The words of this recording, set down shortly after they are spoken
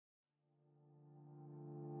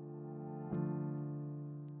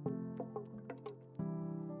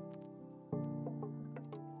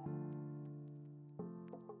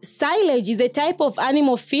Silage is a type of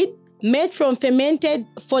animal feed made from fermented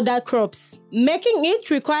fodder crops. Making it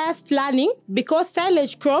requires planning because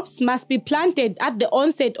silage crops must be planted at the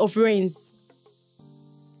onset of rains.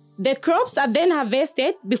 The crops are then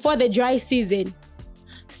harvested before the dry season,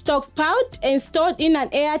 stockpiled and stored in an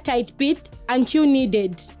airtight pit until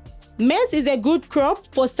needed. Maize is a good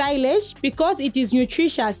crop for silage because it is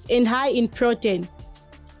nutritious and high in protein,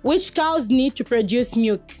 which cows need to produce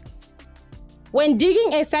milk. When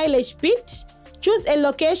digging a silage pit, choose a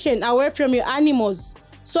location away from your animals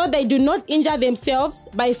so they do not injure themselves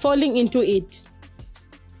by falling into it.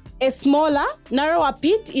 A smaller, narrower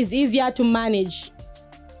pit is easier to manage.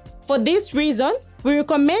 For this reason, we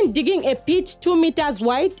recommend digging a pit 2 meters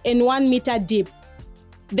wide and 1 meter deep.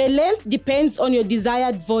 The length depends on your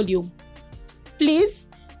desired volume. Please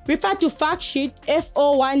refer to fact sheet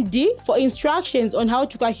FO1D for instructions on how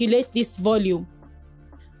to calculate this volume.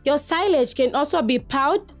 Your silage can also be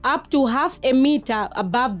piled up to half a meter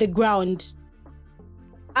above the ground.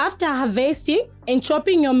 After harvesting and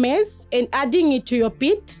chopping your maize and adding it to your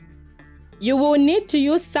pit, you will need to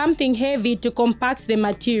use something heavy to compact the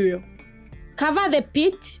material. Cover the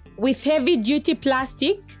pit with heavy-duty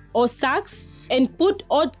plastic or sacks and put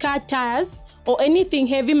odd-cut tyres or anything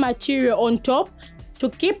heavy material on top to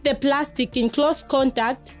keep the plastic in close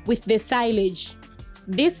contact with the silage.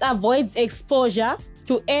 This avoids exposure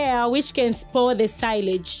to air which can spoil the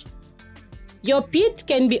silage. Your pit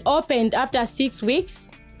can be opened after 6 weeks.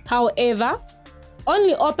 However,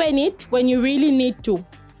 only open it when you really need to.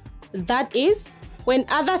 That is, when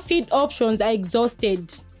other feed options are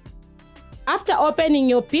exhausted. After opening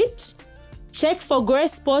your pit, check for grey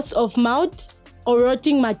spots of mold or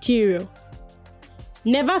rotting material.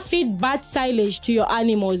 Never feed bad silage to your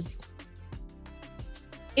animals.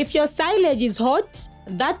 If your silage is hot,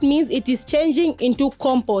 that means it is changing into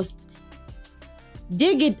compost.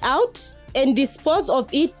 Dig it out and dispose of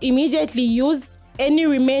it immediately. Use any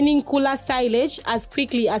remaining cooler silage as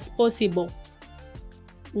quickly as possible.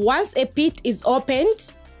 Once a pit is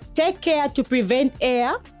opened, take care to prevent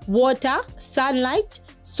air, water, sunlight,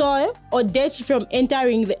 soil, or dirt from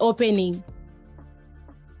entering the opening.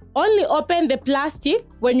 Only open the plastic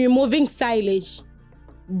when removing silage.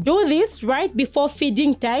 Do this right before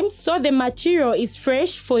feeding time so the material is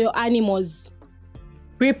fresh for your animals.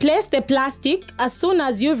 Replace the plastic as soon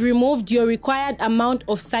as you've removed your required amount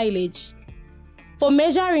of silage. For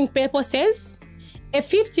measuring purposes, a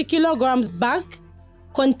 50 kilograms bag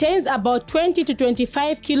contains about 20 to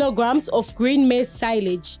 25 kilograms of green maize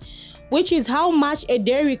silage, which is how much a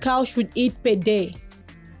dairy cow should eat per day.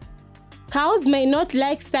 Cows may not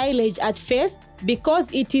like silage at first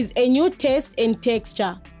because it is a new taste and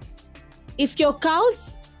texture. If your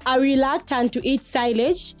cows are reluctant to eat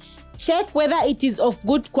silage, check whether it is of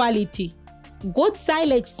good quality. Good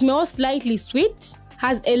silage smells slightly sweet,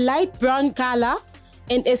 has a light brown color,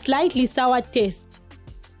 and a slightly sour taste.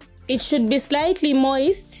 It should be slightly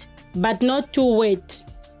moist, but not too wet.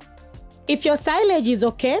 If your silage is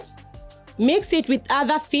okay, mix it with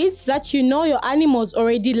other feeds that you know your animals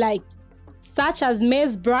already like, such as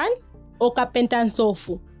maize bran or carpenter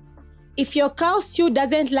tofu. If your cow still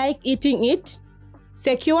doesn't like eating it,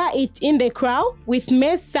 secure it in the crow with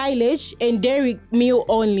maize silage and dairy meal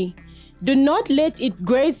only. Do not let it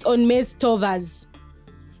graze on maize tovers.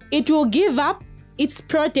 It will give up its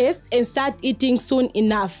protest and start eating soon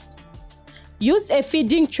enough. Use a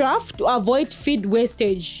feeding trough to avoid feed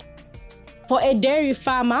wastage. For a dairy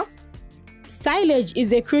farmer, silage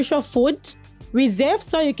is a crucial food reserved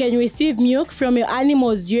so you can receive milk from your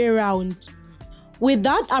animals year-round.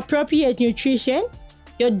 Without appropriate nutrition,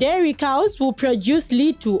 your dairy cows will produce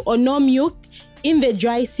little or no milk in the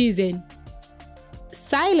dry season.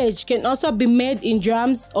 Silage can also be made in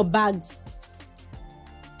drums or bags.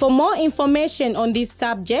 For more information on this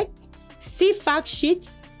subject, see fact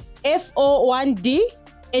sheets FO1D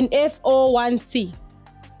and FO1C.